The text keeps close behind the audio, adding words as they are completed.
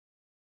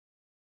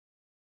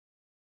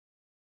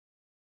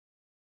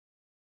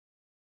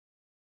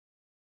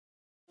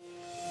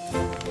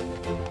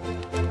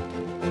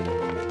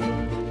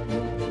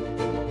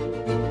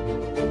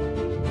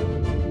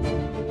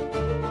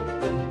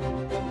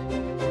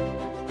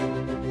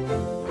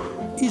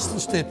Eastern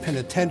State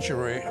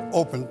Penitentiary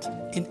opened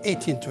in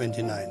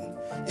 1829.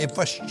 It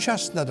was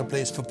just not a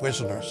place for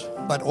prisoners,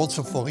 but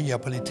also for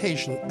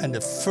rehabilitation and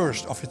the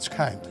first of its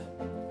kind.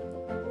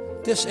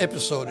 This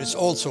episode is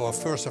also a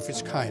first of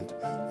its kind.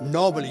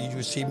 Normally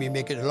you see me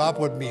making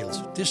elaborate meals.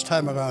 This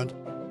time around,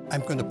 I'm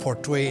going to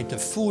portray the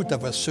food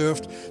that was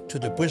served to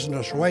the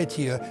prisoners right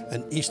here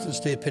in Eastern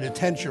State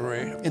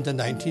Penitentiary in the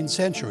 19th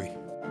century.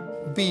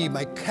 Be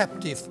my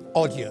captive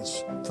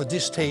audience for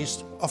this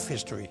taste of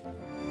history.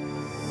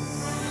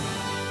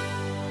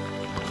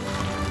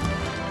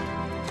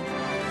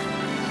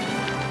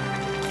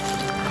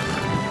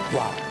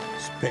 Wow,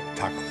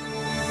 spectacular.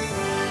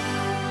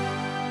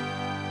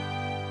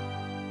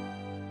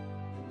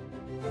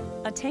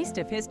 A taste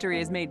of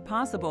history is made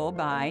possible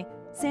by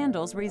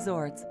Sandals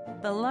Resorts,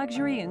 the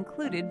luxury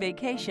included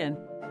vacation.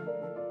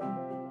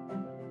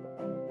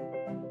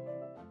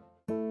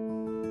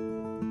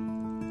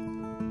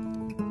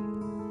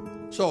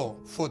 So,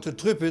 for the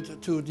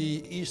trip to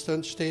the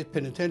Eastern State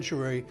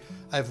Penitentiary,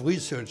 I've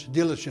researched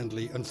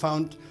diligently and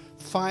found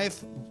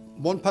 5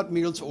 one-pot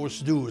meals or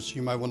stews,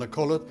 you might want to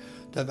call it,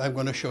 that I'm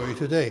going to show you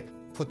today.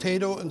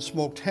 Potato and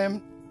smoked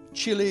ham,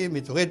 chili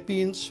with red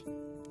beans,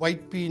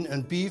 white bean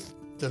and beef,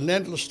 the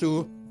lentil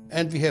stew,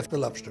 and we have the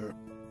lobster.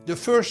 The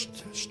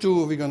first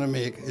stew we're going to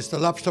make is the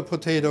lobster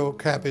potato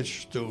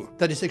cabbage stew.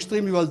 That is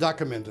extremely well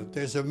documented.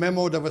 There's a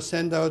memo that was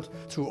sent out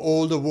to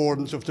all the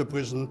wardens of the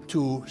prison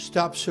to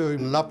stop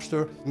serving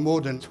lobster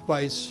more than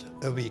twice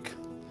a week.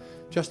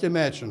 Just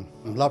imagine,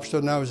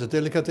 lobster now is a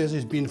delicacy,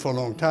 it's been for a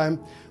long time,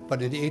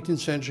 but in the 18th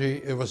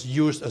century it was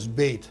used as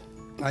bait.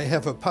 I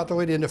have a pot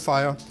already in the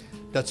fire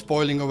that's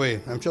boiling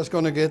away. I'm just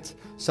going to get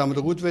some of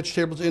the root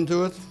vegetables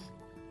into it.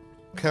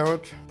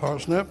 Carrot,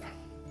 parsnip,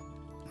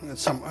 and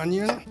some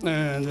onion,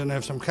 and then I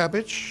have some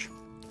cabbage,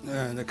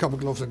 and a couple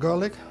cloves of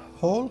garlic,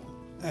 whole,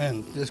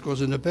 and this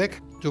goes in the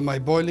back to my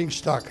boiling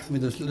stock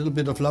with a little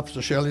bit of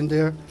lobster shell in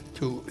there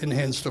to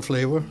enhance the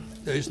flavor.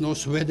 There is no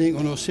sweating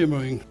or no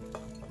simmering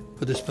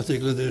for this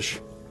particular dish.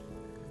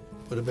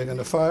 Put it back on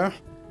the fire.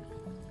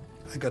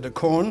 I got the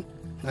corn,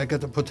 I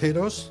got the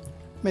potatoes,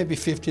 maybe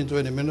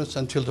 15-20 minutes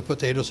until the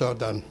potatoes are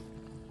done.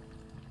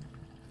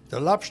 The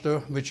lobster,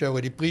 which I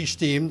already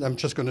pre-steamed, I'm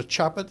just going to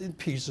chop it in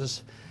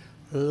pieces.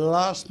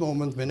 Last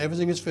moment, when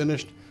everything is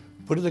finished,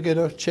 put it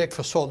together, check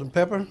for salt and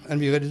pepper, and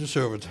we're ready to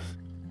serve it.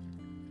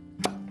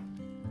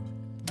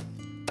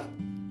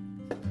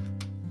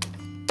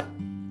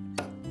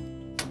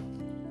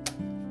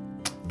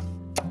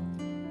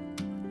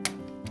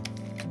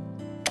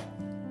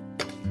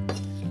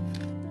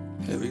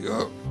 There we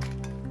go.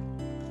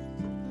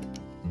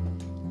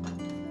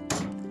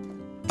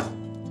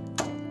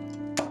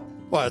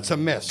 Well, it's a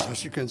mess,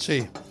 as you can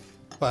see,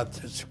 but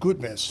it's a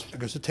good mess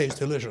because it tastes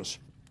delicious.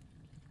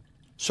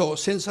 So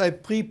since I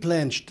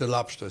pre-blanched the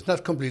lobster, it's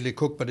not completely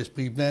cooked, but it's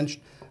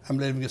pre-blanched, I'm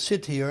letting it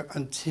sit here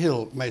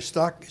until my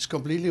stock is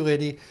completely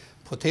ready,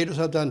 potatoes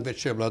are done,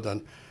 vegetables are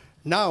done.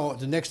 Now,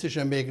 the next dish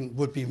I'm making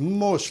would be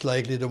most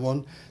likely the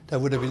one that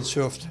would have been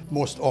served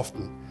most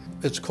often.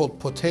 It's called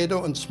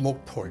potato and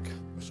smoked pork.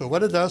 So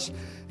what it does,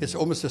 it's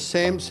almost the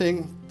same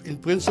thing in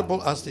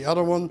principle as the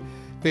other one.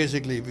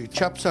 Basically, we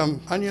chop some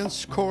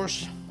onions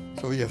coarse.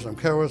 So we have some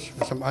carrots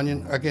with some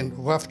onion, again,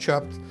 rough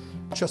chopped.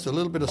 Just a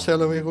little bit of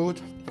celery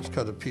root. Let's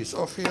cut a piece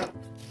off here.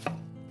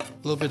 A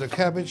little bit of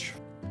cabbage.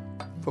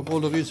 From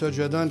all the research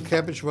I've done,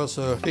 cabbage was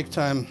a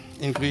big-time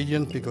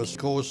ingredient because it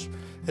grows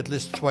at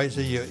least twice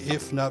a year,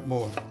 if not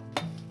more.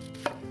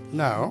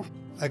 Now,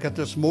 I got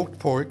the smoked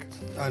pork,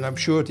 and I'm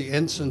sure the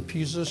ends and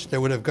pieces they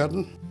would have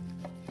gotten,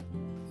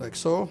 like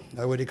so.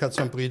 I already cut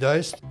some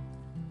pre-diced.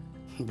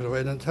 Put it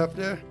right on top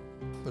there.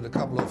 Put a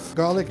couple of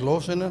garlic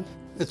cloves in it.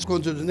 Let's go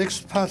to the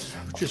next pot,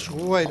 which is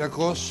right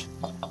across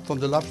from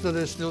the lobster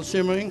that is still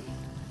simmering.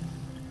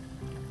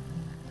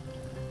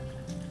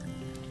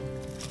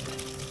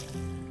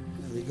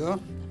 There we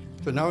go.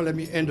 So now let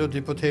me enter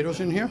the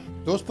potatoes in here.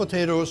 Those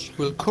potatoes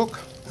will cook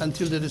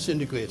until they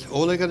disintegrate.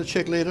 All I got to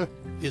check later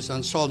is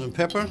on salt and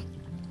pepper,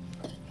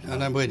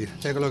 and I'm ready.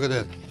 Take a look at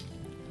that.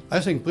 I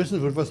think prison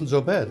food wasn't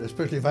so bad,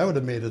 especially if I would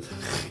have made it.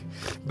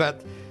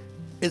 But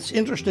it's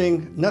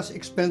interesting, not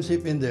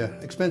expensive in there.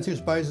 Expensive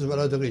spices were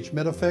out of reach.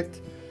 Matter of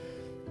fact,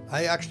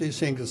 I actually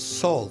think the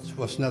salt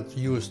was not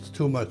used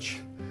too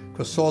much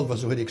because salt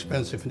was already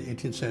expensive in the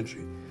 18th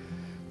century.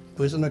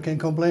 Prisoner can't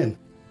complain.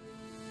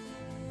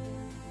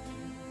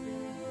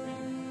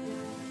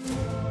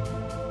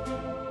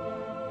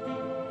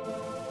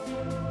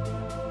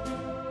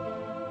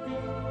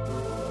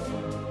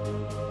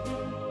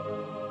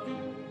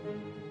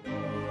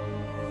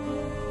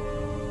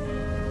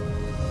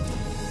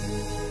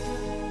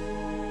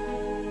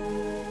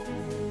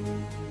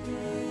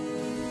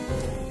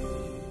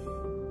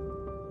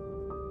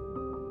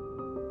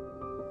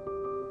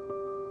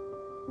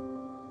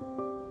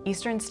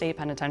 Eastern State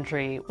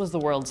Penitentiary was the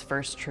world's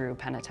first true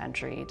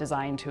penitentiary,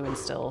 designed to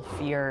instill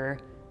fear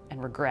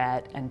and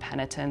regret and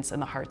penitence in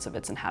the hearts of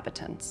its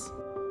inhabitants.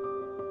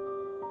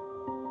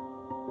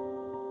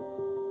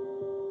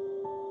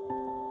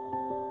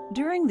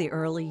 During the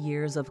early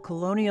years of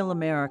colonial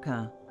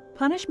America,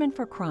 Punishment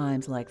for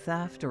crimes like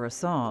theft or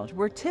assault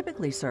were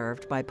typically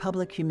served by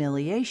public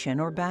humiliation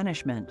or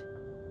banishment.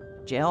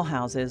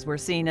 Jailhouses were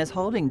seen as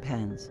holding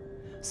pens,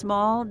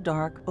 small,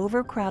 dark,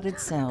 overcrowded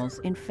cells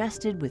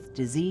infested with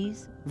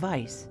disease,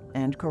 vice,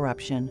 and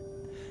corruption.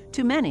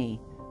 To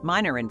many,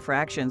 minor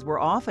infractions were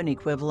often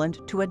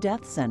equivalent to a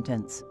death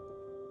sentence.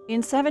 In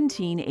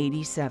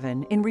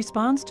 1787, in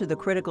response to the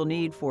critical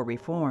need for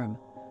reform,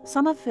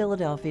 some of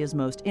Philadelphia's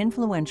most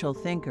influential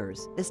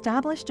thinkers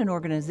established an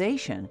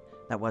organization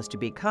that was to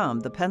become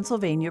the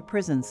Pennsylvania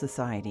Prison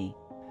Society.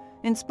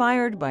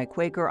 Inspired by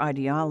Quaker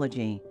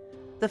ideology,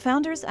 the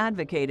founders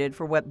advocated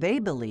for what they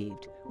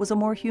believed was a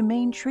more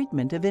humane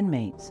treatment of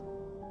inmates,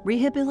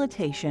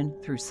 rehabilitation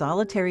through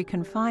solitary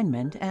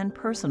confinement and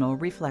personal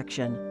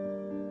reflection.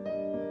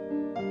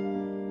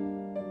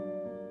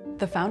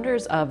 The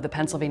founders of the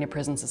Pennsylvania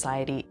Prison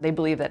Society, they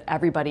believe that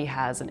everybody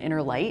has an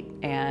inner light,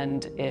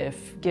 and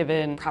if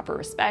given proper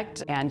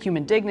respect and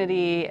human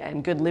dignity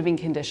and good living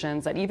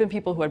conditions, that even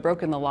people who had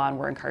broken the law and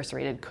were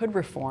incarcerated could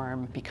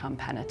reform, become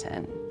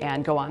penitent,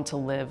 and go on to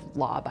live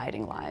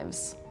law-abiding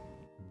lives.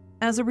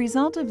 As a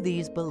result of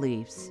these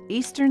beliefs,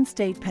 Eastern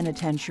State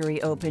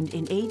Penitentiary opened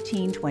in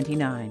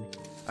 1829,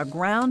 a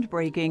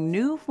groundbreaking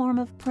new form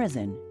of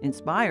prison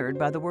inspired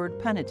by the word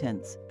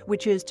penitence,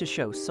 which is to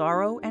show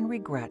sorrow and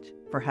regret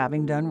for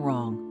having done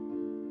wrong.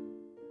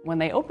 When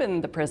they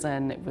opened the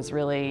prison, it was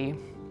really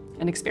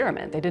an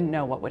experiment. They didn't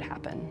know what would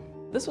happen.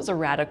 This was a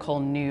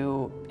radical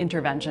new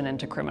intervention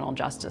into criminal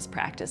justice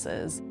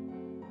practices.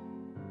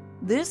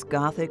 This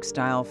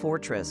Gothic-style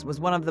fortress was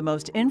one of the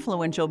most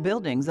influential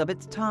buildings of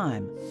its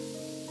time,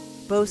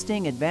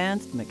 boasting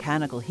advanced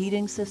mechanical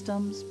heating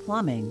systems,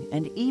 plumbing,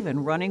 and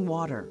even running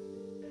water.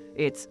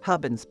 Its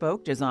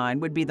hub-and-spoke design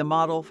would be the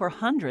model for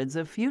hundreds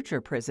of future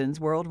prisons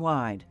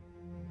worldwide.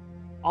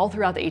 All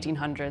throughout the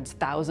 1800s,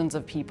 thousands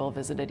of people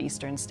visited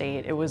Eastern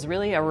State. It was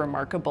really a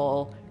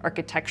remarkable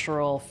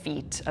architectural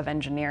feat of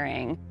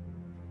engineering.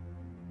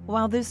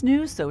 While this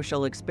new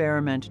social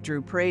experiment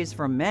drew praise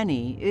from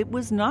many, it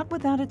was not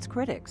without its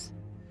critics.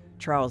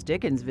 Charles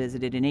Dickens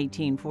visited in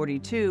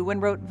 1842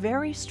 and wrote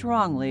very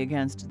strongly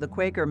against the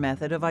Quaker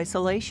method of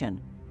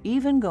isolation,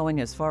 even going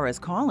as far as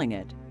calling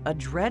it a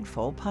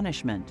dreadful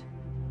punishment.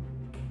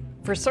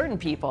 For certain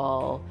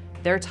people,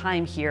 their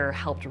time here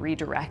helped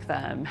redirect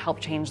them,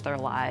 helped change their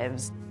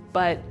lives,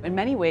 but in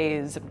many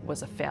ways it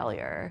was a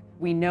failure.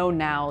 We know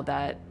now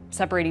that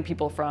separating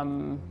people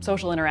from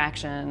social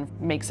interaction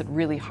makes it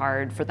really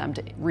hard for them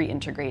to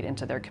reintegrate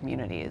into their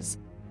communities.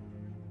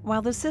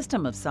 While the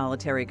system of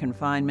solitary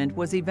confinement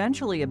was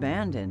eventually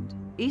abandoned,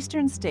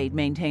 Eastern State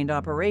maintained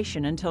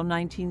operation until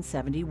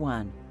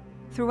 1971.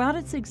 Throughout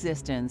its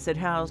existence, it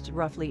housed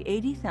roughly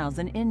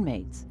 80,000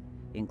 inmates,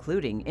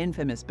 including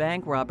infamous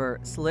bank robber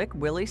Slick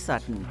Willie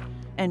Sutton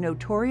and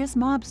notorious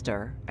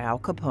mobster Al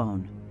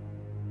Capone.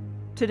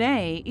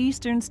 Today,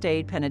 Eastern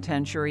State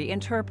Penitentiary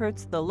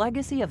interprets the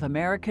legacy of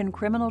American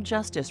criminal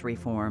justice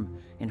reform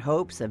in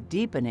hopes of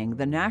deepening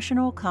the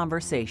national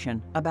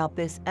conversation about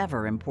this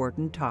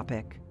ever-important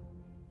topic.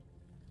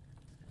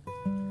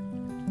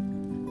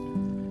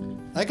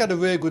 I got a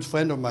very good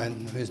friend of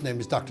mine, his name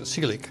is Dr.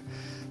 Selig,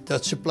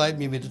 that supplied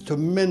me with a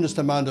tremendous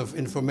amount of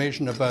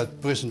information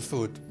about prison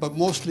food, but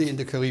mostly in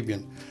the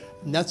Caribbean.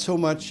 Not so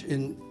much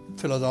in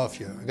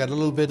Philadelphia. I got a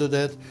little bit of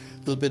that, a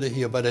little bit of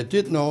here, but I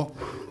did know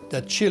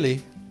that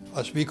chili,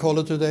 as we call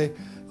it today,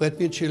 red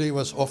bean chili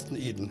was often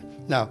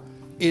eaten. Now,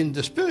 in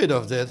the spirit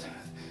of that,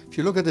 if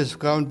you look at this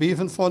ground beef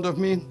in front of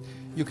me,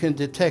 you can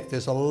detect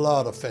there's a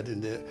lot of fat in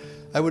there.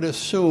 I would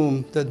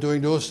assume that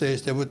during those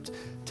days they would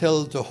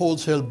tell the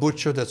wholesale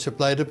butcher that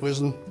supplied the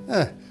prison,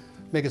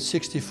 make it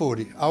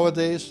 60-40. Our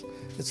days,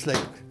 it's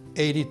like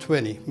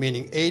 80-20,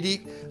 meaning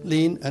 80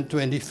 lean and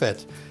 20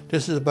 fat.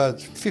 This is about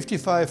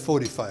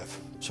 55-45.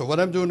 So what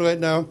I'm doing right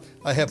now,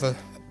 I have a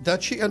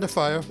dachi on the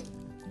fire.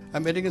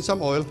 I'm adding in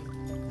some oil.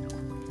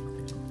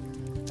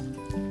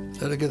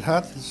 Let it get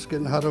hot. It's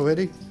getting hot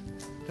already.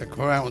 The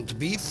ground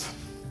beef.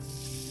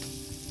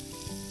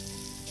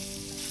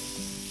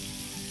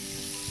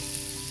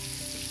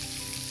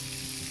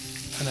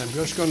 And I'm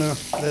just gonna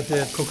let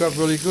that cook up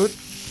really good.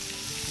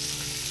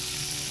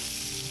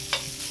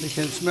 You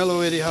can smell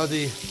already how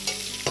the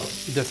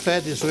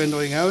fat is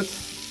rendering out.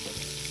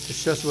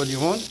 It's just what you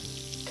want.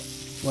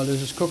 While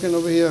this is cooking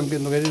over here, I'm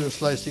getting ready to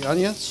slice the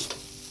onions.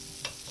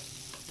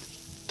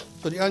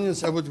 So the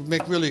onions I would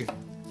make really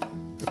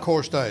a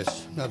coarse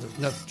dice, not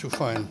too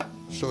fine.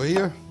 So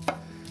here,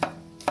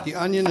 the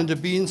onion and the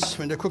beans,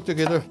 when they cook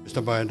together, is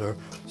the binder.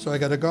 So I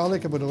got the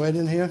garlic, I put it right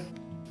in here,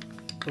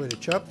 already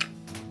chopped.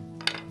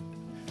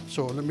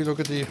 So let me look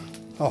at the,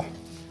 oh,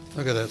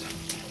 look at that.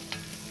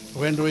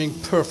 Rendering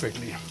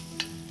perfectly.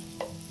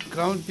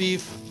 Ground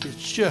beef is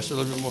just a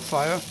little bit more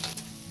fire.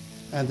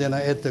 And then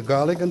I add the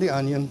garlic and the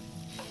onion.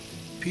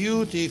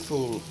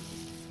 Beautiful.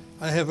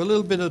 I have a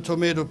little bit of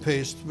tomato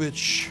paste,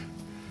 which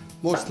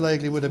most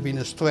likely would have been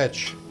a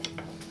stretch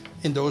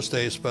in those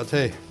days, but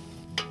hey.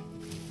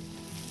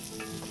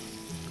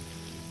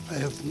 I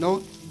have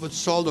no put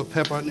salt or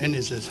pepper in any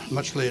of this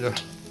much later.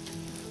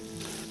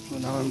 So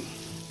now I'm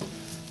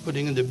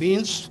putting in the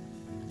beans.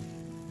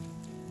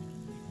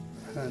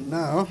 And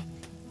now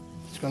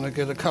it's going to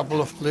get a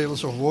couple of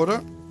ladles of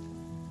water.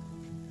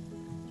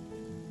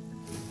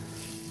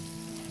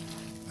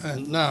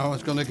 And now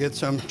it's going to get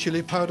some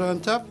chili powder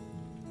on top.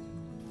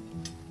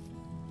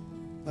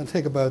 It'll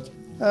take about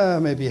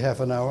maybe half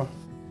an hour.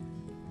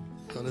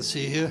 So let's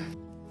see here.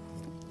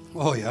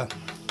 Oh yeah.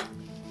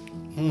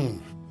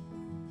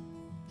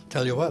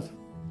 Tell you what,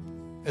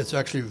 it's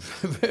actually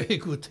very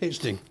good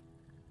tasting.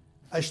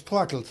 I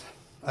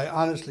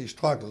honestly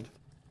struggled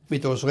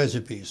with those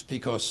recipes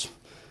because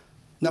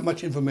not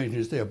much information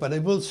is there. But I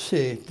will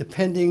say,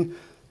 depending,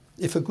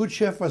 if a good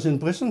chef was in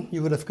prison,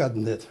 you would have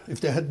gotten that. If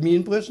they had me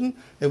in prison,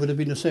 it would have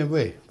been the same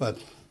way. But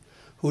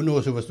who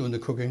knows who was doing the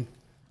cooking?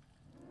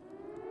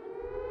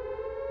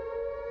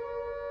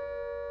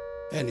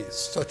 Annie, it's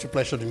such a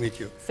pleasure to meet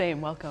you.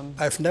 Same, welcome.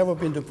 I've never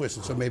been to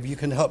prison, so maybe you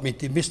can help me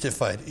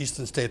demystify the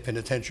Eastern State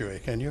Penitentiary,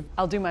 can you?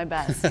 I'll do my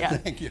best, yeah.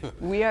 Thank you.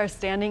 We are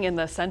standing in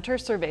the Center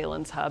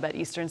Surveillance Hub at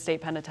Eastern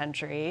State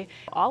Penitentiary.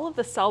 All of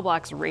the cell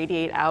blocks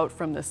radiate out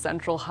from the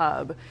central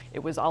hub. It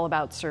was all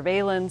about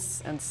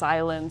surveillance and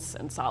silence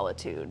and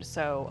solitude.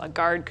 So a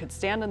guard could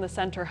stand in the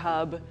center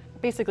hub,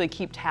 basically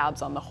keep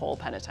tabs on the whole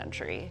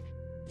penitentiary.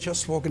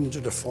 Just walking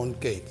into the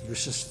front gate, you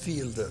just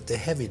feel the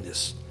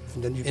heaviness.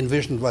 And then you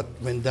envision what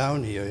went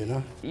down here, you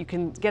know? You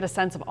can get a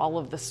sense of all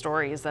of the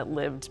stories that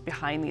lived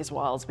behind these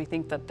walls. We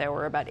think that there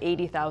were about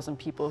 80,000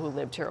 people who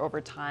lived here over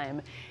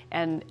time.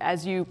 And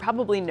as you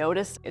probably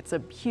noticed, it's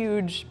a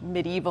huge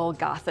medieval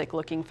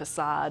Gothic-looking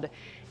facade.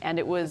 And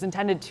it was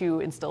intended to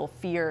instill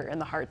fear in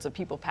the hearts of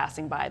people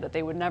passing by, that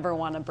they would never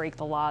want to break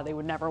the law, they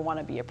would never want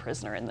to be a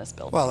prisoner in this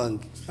building. Well, and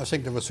I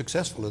think they were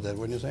successful at that,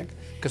 wouldn't you think?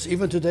 Because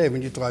even today,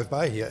 when you drive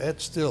by here, it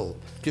still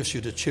gives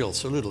you the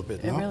chills a little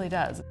bit, It really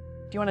does.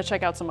 Do you want to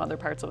check out some other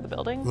parts of the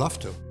building? Love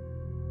to.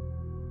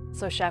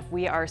 So, Chef,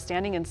 we are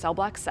standing in cell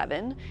block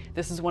 7.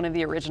 This is one of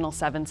the original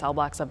 7 cell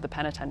blocks of the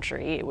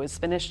penitentiary. It was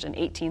finished in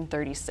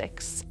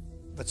 1836.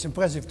 What's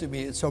impressive to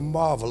me, it's a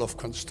marvel of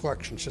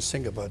construction. Just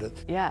think about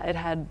it. Yeah, it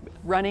had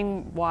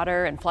running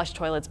water and flush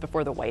toilets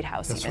before the White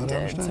House even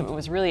did. So it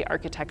was really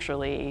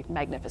architecturally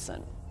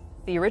magnificent.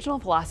 The original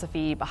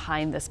philosophy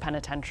behind this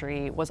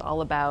penitentiary was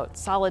all about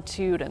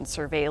solitude and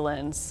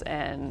surveillance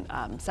and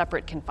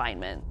separate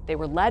confinement. They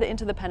were led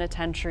into the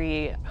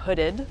penitentiary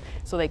hooded,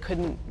 so they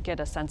couldn't get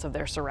a sense of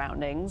their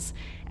surroundings,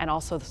 and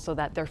also so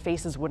that their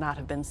faces would not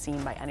have been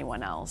seen by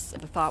anyone else.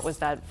 The thought was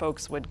that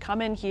folks would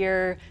come in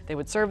here, they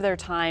would serve their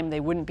time,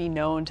 they wouldn't be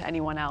known to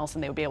anyone else,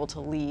 and they would be able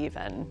to leave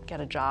and get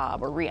a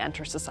job or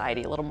re-enter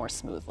society a little more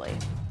smoothly.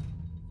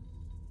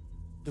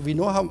 Do we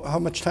know how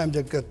much time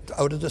they got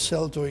out of the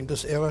cell during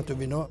this era? Do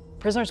we know?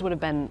 Prisoners would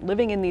have been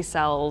living in these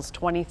cells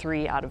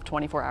 23 out of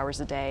 24 hours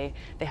a day.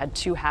 They had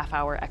 2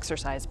 half-hour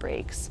exercise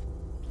breaks.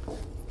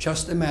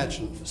 Just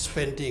imagine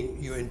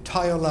spending your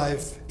entire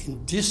life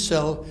in this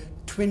cell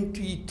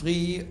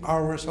 23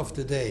 hours of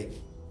the day.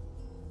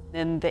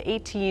 In the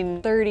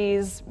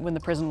 1830s, when the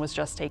prison was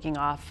just taking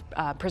off,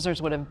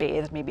 prisoners would have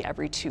bathed maybe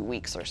every 2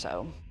 weeks or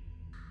so.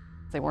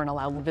 They weren't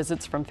allowed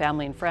visits from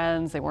family and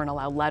friends. They weren't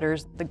allowed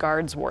letters. The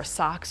guards wore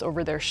socks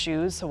over their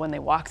shoes, so when they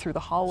walked through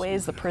the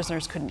hallways, the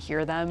prisoners couldn't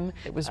hear them.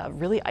 It was a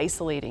really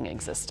isolating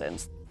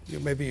existence. You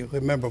maybe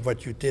remember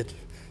what you did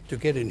to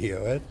get in here,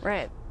 right?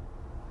 Right.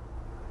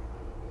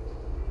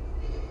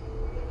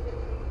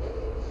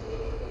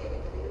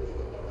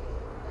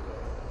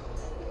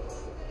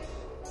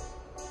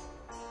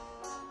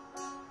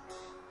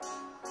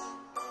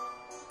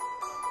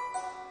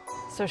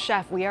 So,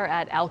 Chef, we are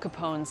at Al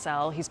Capone's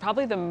cell. He's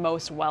probably the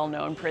most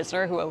well-known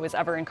prisoner who was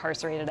ever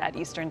incarcerated at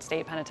Eastern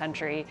State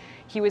Penitentiary.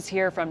 He was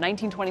here from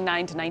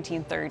 1929 to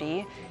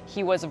 1930.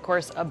 He was, of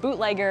course, a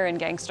bootlegger and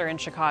gangster in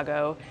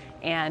Chicago,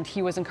 and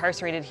he was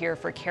incarcerated here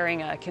for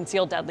carrying a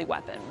concealed deadly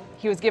weapon.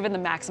 He was given the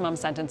maximum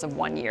sentence of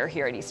 1 year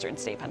here at Eastern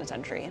State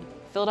Penitentiary.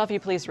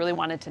 Philadelphia police really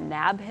wanted to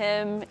nab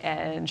him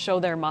and show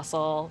their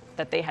muscle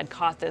that they had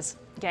caught this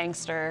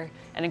gangster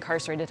and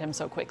incarcerated him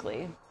so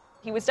quickly.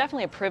 He was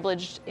definitely a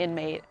privileged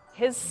inmate.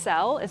 His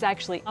cell is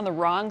actually on the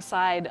wrong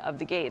side of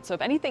the gate. So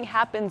if anything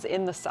happens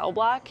in the cell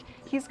block,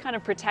 he's kind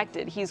of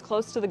protected. He's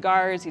close to the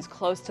guards, he's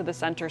close to the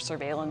center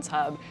surveillance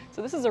hub.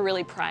 So this is a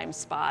really prime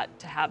spot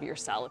to have your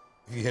cell.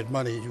 If you had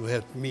money, you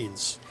had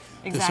means.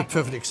 Exactly. This is a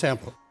perfect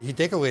example. He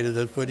decorated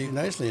it pretty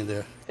nicely in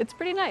there. It's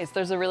pretty nice.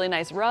 There's a really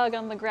nice rug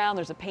on the ground,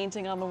 there's a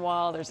painting on the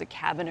wall, there's a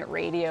cabinet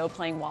radio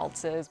playing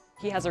waltzes.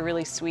 He has a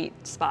really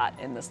sweet spot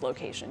in this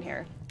location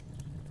here.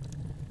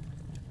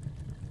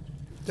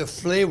 The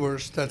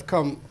flavors that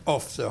come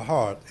off the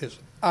heart is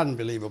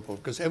unbelievable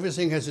because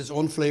everything has its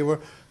own flavor,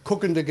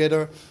 cooking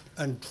together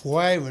and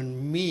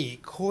driving me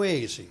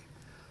crazy.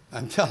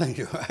 I'm telling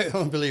you, I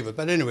don't believe it.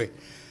 But anyway,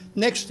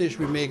 next dish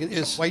we're making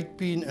is white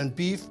bean and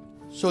beef.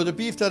 So the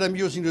beef that I'm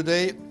using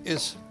today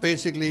is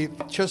basically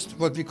just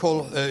what we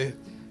call a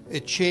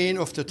chain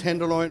of the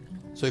tenderloin.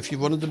 So if you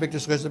wanted to make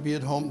this recipe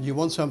at home, you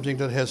want something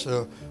that has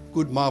a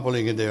good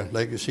marbling in there,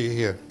 like you see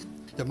here.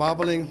 The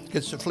marbling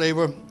gets the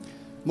flavor.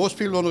 Most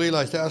people don't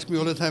realize, they ask me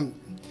all the time,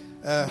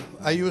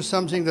 I use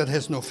something that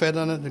has no fat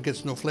on it and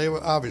gets no flavor.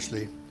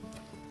 Obviously,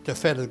 the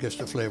fat that gives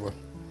the flavor.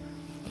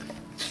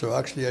 So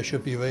actually I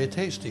should be very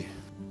tasty.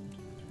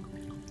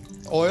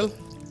 Oil.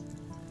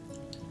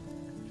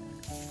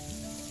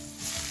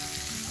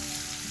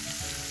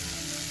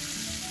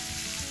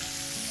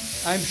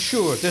 I'm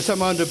sure this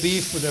amount of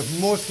beef would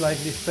have most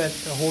likely fed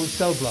a whole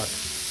cell block.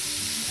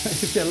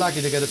 If they're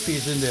lucky to get a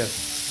piece in there.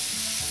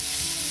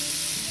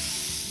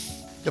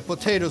 The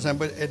potatoes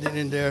I'm adding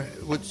in there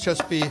would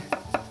just be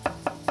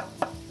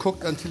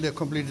cooked until they're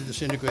completely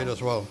disintegrated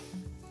as well.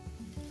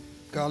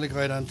 Garlic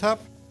right on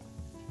top.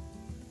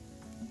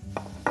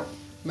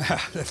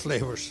 The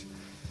flavors.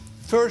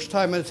 First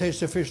time I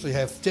taste the fish, they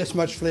have this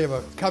much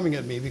flavor coming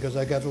at me because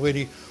I got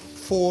already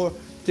 4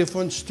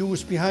 different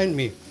stews behind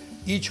me.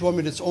 Each one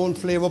with its own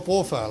flavor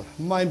profile.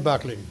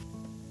 Mind-boggling.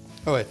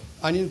 All right,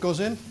 onion goes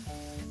in.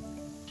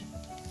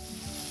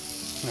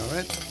 All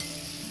right,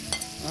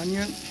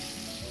 onion.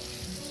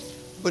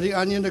 Put the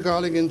onion, the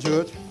garlic into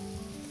it.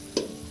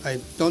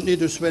 I don't need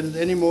to sweat it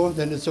anymore,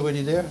 then it's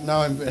already there.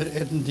 Now I'm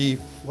adding the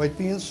white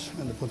beans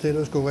and the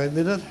potatoes go right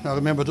with it. Now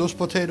remember, those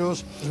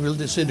potatoes will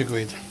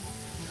disintegrate,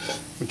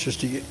 which is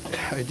the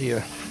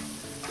idea.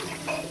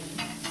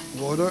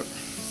 Water.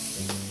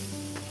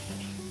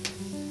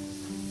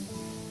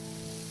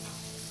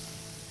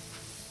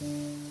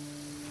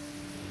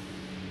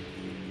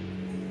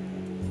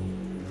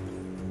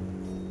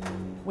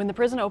 When the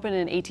prison opened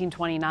in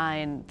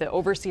 1829, the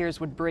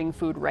overseers would bring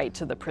food right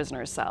to the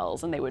prisoners'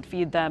 cells, and they would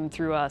feed them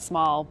through a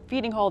small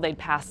feeding hole they'd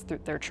pass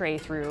their tray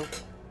through.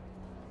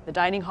 The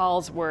dining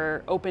halls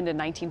were opened in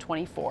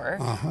 1924,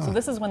 so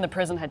this is when the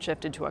prison had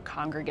shifted to a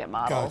congregate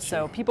model. Gotcha.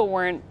 So people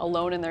weren't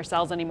alone in their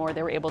cells anymore,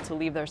 they were able to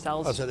leave their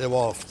cells. As it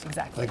evolved.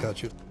 Exactly. I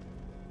got you.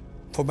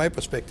 From my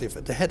perspective,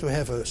 they had to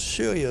have a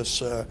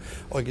serious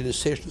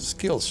organizational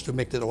skills to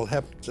make that all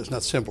happen. It's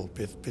not simple,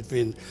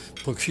 between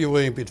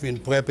procuring, between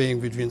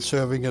prepping, between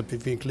serving it,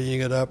 between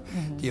cleaning it up,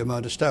 the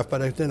amount of stuff.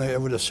 But then I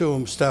would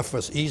assume stuff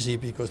was easy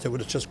because they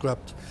would have just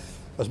grabbed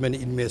as many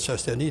inmates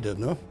as they needed,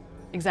 no?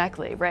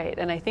 Exactly, right.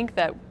 And I think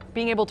that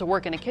being able to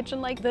work in a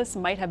kitchen like this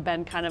might have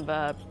been kind of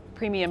a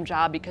premium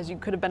job because you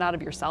could have been out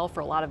of your cell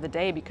for a lot of the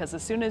day, because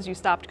as soon as you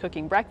stopped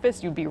cooking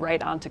breakfast, you'd be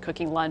right on to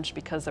cooking lunch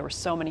because there were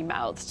so many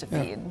mouths to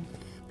feed.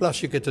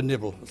 Plus you get to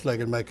nibble, it's like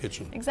in my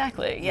kitchen.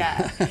 Exactly,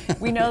 yeah.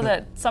 We know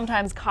that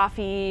sometimes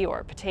coffee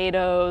or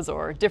potatoes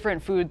or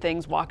different food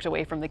things walked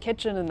away from the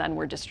kitchen and then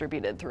were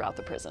distributed throughout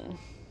the prison.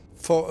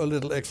 For a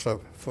little extra.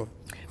 For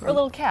a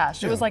little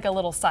cash. Yeah. It was like a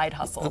little side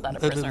hustle that a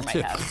prisoner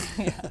might have.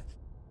 Yeah.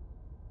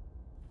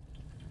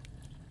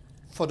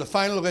 For the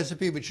final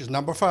recipe, which is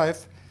number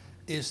 5,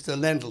 is the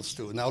lentil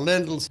stew. Now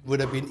lentils would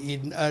have been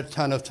eaten a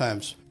ton of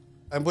times.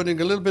 I'm putting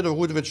a little bit of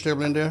root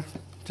vegetable in there,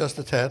 just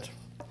a tad.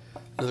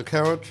 A little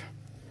carrot,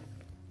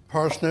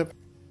 parsnip,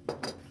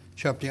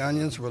 chop the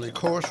onions really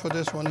coarse for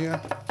this one here.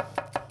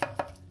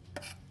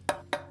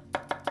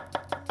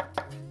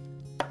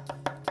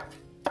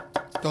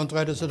 Don't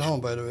try this at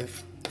home, by the way.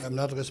 I'm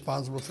not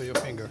responsible for your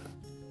finger.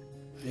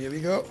 Here we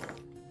go.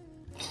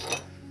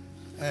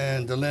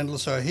 And the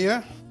lentils are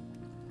here.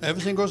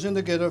 Everything goes in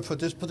together. For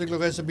this particular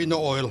recipe,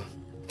 no oil.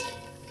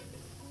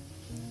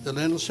 The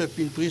lentils have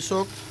been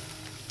pre-soaked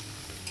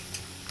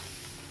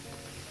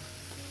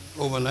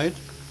overnight.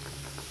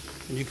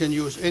 And you can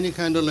use any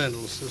kind of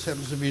lentils. This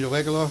happens to be the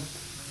regular,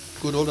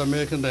 good old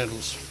American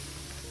lentils.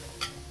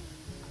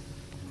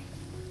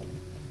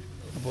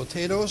 The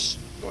potatoes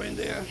go in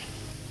there.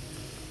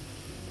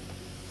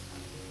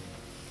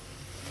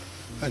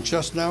 And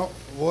just now,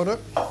 water.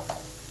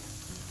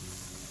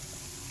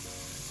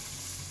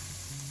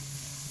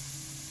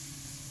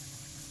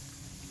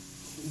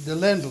 The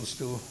lentil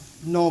stew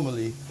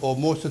normally, or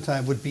most of the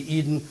time, would be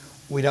eaten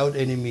without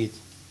any meat.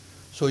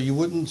 So you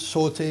wouldn't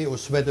saute or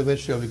sweat the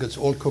vegetable because it's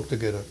all cooked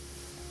together.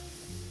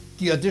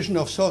 The addition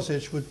of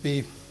sausage would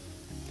be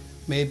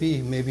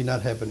maybe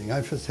not happening.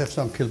 I just have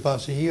some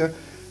kielbasa here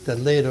that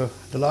later,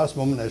 the last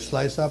moment, I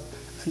slice up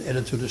and add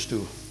it to the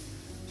stew.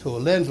 So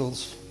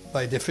lentils,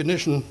 by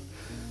definition,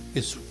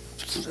 is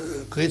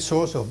a great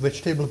source of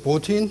vegetable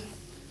protein,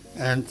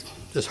 and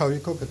that's how you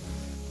cook it.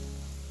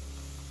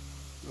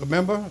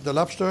 Remember the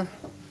lobster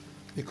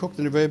we cooked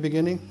in the very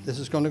beginning? This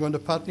is going to go in the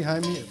pot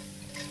behind me.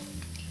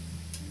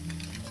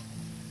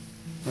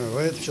 All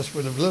right, just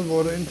put a little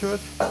water into it.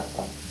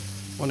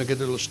 Want to get a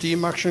little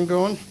steam action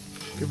going.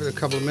 Give it a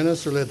couple of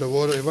minutes to let the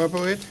water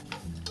evaporate.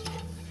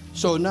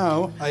 So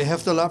now I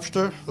have the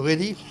lobster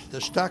ready.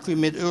 The stock we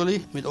made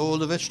early with all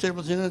the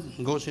vegetables in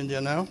it goes in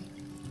there now.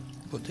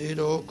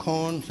 Potato,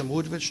 corn, some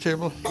root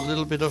vegetable, a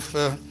little bit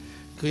of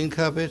green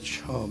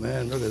cabbage. Oh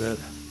man, look at that.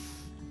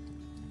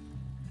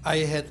 I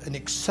had an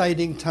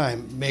exciting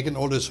time making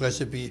all this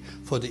recipe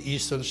for the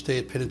Eastern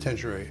State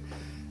Penitentiary.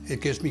 It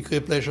gives me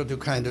great pleasure to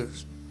kind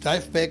of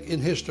dive back in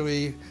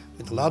history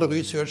with a lot of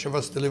research that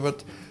was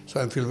delivered,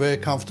 so I feel very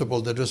comfortable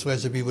that this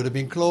recipe would have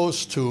been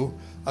close to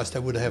as they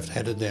would have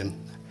had it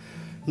then.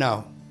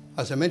 Now,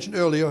 as I mentioned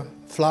earlier,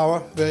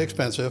 flour, very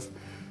expensive,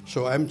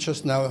 so I'm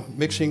just now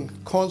mixing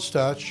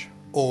cornstarch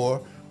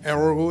or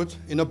arrowroot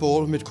in a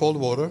bowl with cold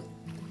water.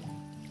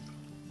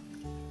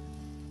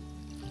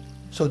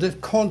 So this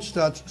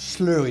cornstarch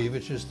slurry,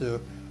 which is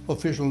the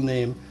official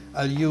name,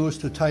 I'll use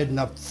to tighten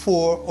up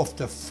 4 of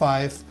the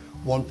 5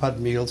 one-pot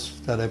meals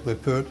that I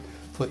prepared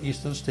for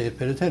Eastern State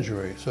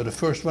Penitentiary. So the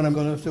first one I'm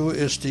going to do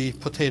is the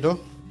potato.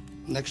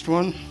 Next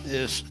one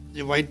is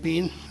the white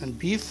bean and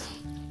beef.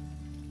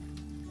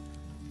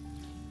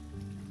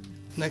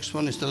 Next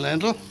one is the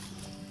lentil.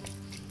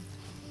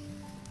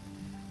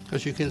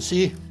 As you can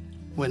see,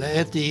 when I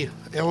add the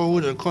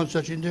arrowroot and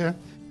cornstarch in there,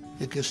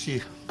 it gives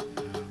the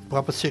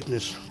proper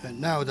thickness. And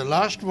now the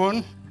last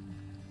one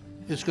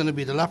is going to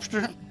be the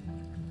lobster.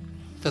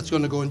 That's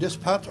going to go in this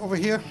pot over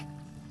here.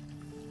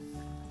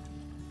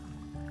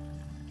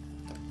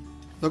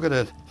 Look at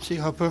that. See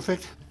how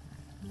perfect?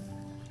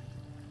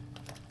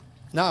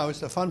 Now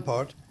it's the fun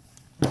part.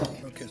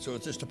 Okay, so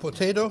it's just the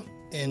potato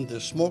and the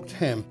smoked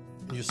ham.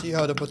 You see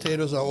how the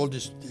potatoes are all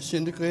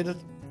disintegrated?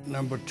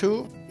 Number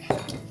 2.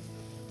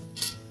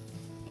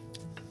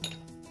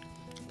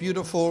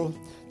 Beautiful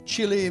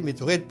chili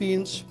with red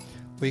beans.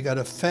 We got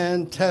a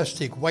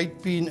fantastic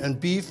white bean and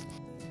beef.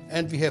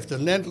 And we have the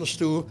lentil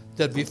stew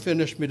that we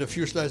finished with a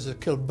few slices of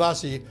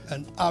kielbasa,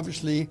 and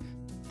obviously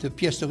the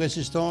pièce de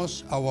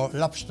résistance, our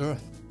lobster.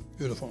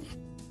 Beautiful.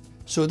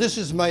 So this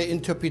is my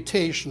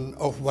interpretation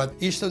of what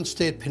Eastern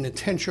State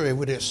Penitentiary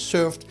would have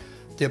served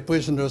their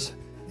prisoners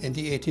in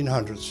the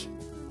 1800s.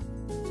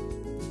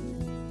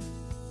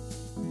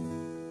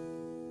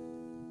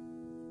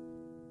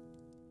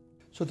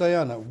 So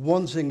Diana,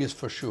 one thing is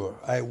for sure,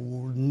 I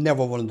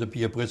never wanted to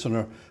be a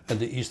prisoner at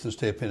the Eastern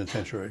State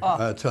Penitentiary.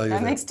 I'll tell you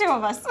that. That makes 2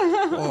 of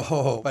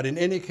us. But in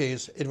any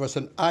case, it was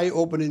an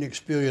eye-opening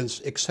experience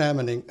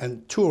examining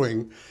and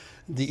touring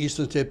the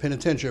Eastern State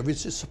Penitentiary,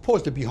 which is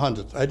supposed to be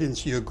haunted. I didn't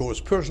see a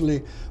ghost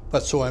personally,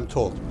 but so I'm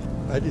told.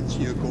 I didn't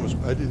see a ghost.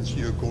 I didn't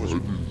see a ghost.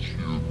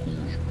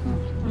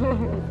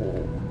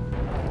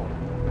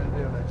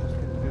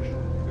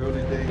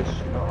 Early days,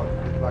 you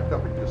know, locked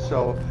up in your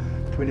cell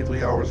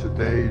 23 hours a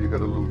day. You got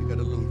a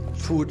little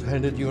food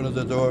handed you under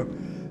the door.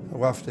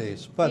 Rough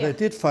days. But I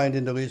did find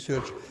in the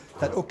research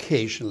that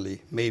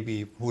occasionally,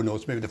 maybe, who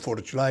knows, maybe the 4th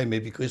of July,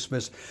 maybe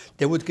Christmas,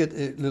 they would get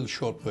a little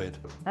shortbread.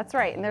 That's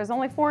right, and there's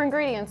only 4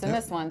 ingredients in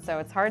this one, so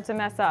it's hard to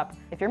mess up.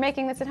 If you're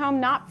making this at home,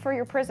 not for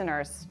your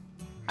prisoners,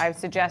 I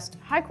suggest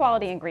high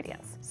quality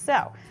ingredients.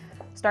 So,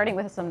 starting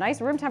with some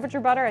nice room temperature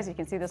butter. As you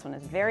can see, this one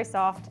is very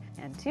soft.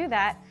 And to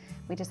that,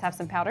 we just have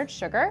some powdered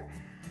sugar.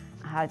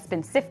 It's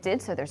been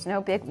sifted, so there's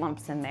no big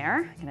lumps in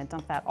there. I'm gonna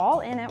dump that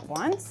all in at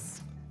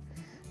once.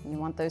 And you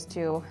want those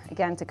two,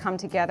 again, to come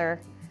together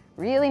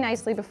really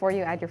nicely before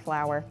you add your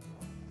flour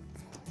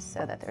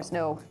so that there's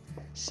no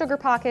sugar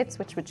pockets,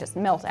 which would just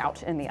melt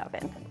out in the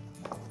oven.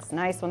 It's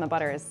nice when the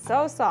butter is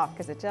so soft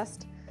because it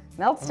just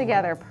melts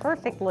together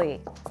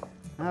perfectly.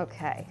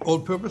 Okay.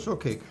 All-purpose or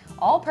cake?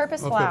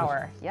 All-purpose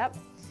flour, yep.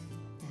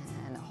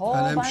 And a whole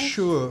bunch. And I'm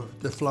sure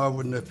the flour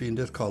wouldn't have been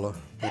this color.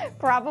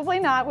 Probably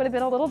not, would have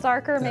been a little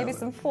darker, maybe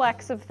some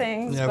flecks of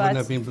things. Yeah, it wouldn't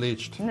have been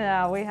bleached.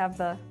 No, we have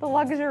the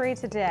luxury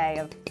today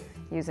of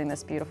using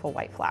this beautiful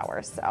white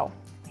flour. So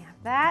we have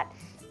that,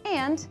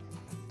 and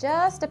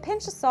just a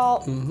pinch of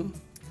salt.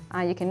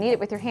 You can knead it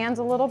with your hands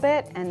a little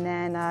bit, and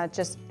then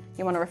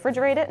you want to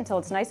refrigerate it until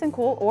it's nice and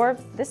cool, or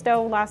this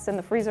dough lasts in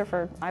the freezer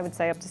for, I would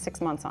say, up to 6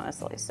 months,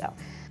 honestly. So,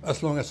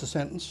 as long as the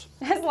sentence?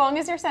 As long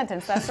as your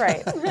sentence, that's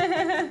right.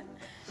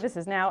 This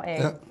is now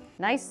a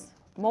nice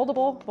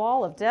moldable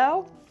ball of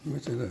dough. Let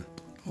me see that.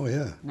 Oh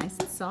yeah. Nice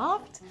and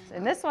soft.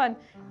 And this one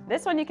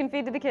you can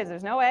feed to the kids.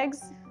 There's no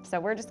eggs, so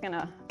we're just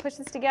gonna push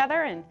this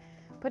together and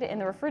put it in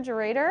the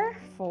refrigerator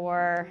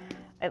for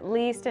at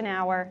least an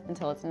hour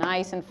until it's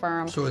nice and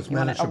firm. So it's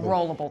manageable. A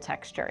rollable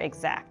texture,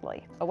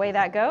 exactly. Away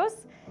that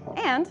goes.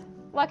 And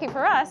lucky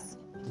for us,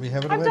 we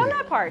have it I've done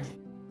that part.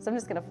 So I'm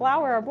just gonna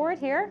flour our board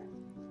here,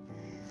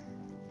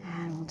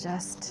 and we'll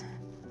just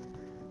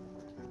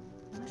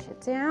push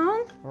it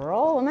down,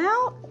 roll them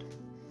out.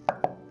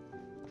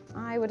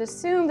 I would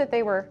assume that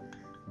they were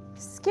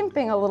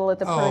skimping a little at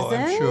the prisons. Oh,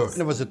 I'm sure.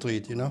 It was a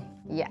treat, you know?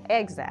 Yeah,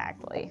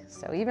 exactly.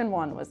 So even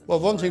one was... Well,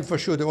 one thing for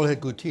sure, they all had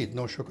good teeth,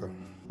 no sugar.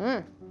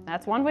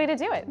 That's one way to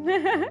do it.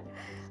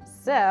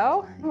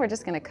 So we're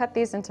just going to cut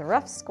these into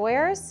rough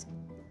squares.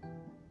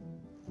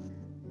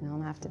 They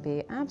don't have to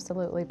be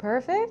absolutely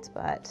perfect,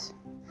 but...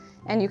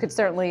 And you could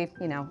certainly,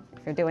 you know,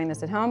 if you're doing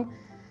this at home,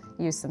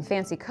 use some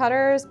fancy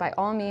cutters. By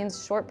all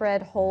means,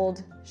 shortbread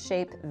hold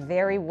shape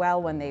very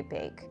well when they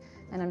bake.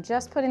 And I'm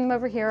just putting them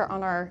over here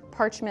on our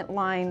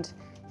parchment-lined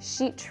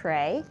sheet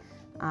tray.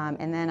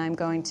 And then I'm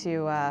going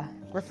to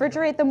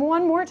refrigerate them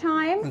one more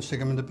time. And stick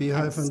them in the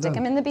beehive and stick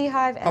them in the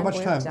beehive, and how much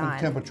time done. and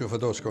temperature for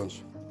those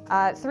scones?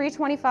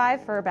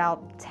 325 for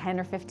about 10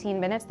 or 15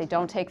 minutes. They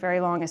don't take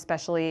very long,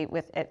 especially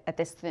with at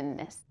this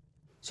thinness.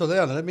 So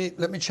there, let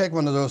me check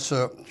one of those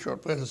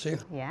shortbreads here.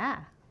 Yeah.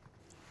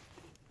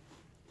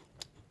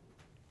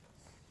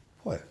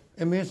 Boy,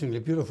 amazingly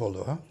beautiful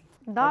though, huh?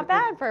 Not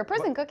bad for a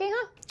prison cookie,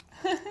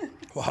 huh?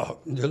 Wow,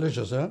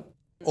 delicious, huh?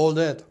 All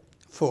that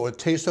for a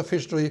taste of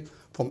history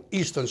from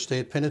Eastern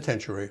State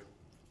Penitentiary.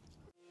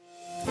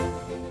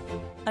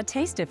 A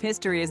Taste of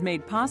History is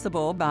made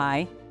possible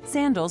by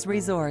Sandals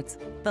Resorts,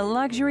 the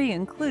luxury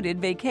included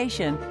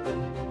vacation.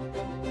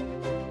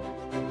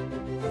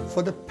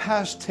 For the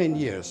past 10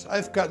 years,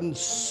 I've gotten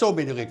so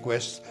many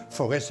requests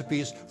for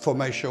recipes for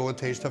my show, A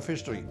Taste of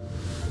History.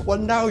 Well,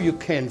 now you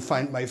can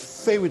find my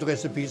favorite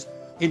recipes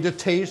in the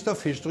Taste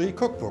of History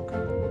cookbook.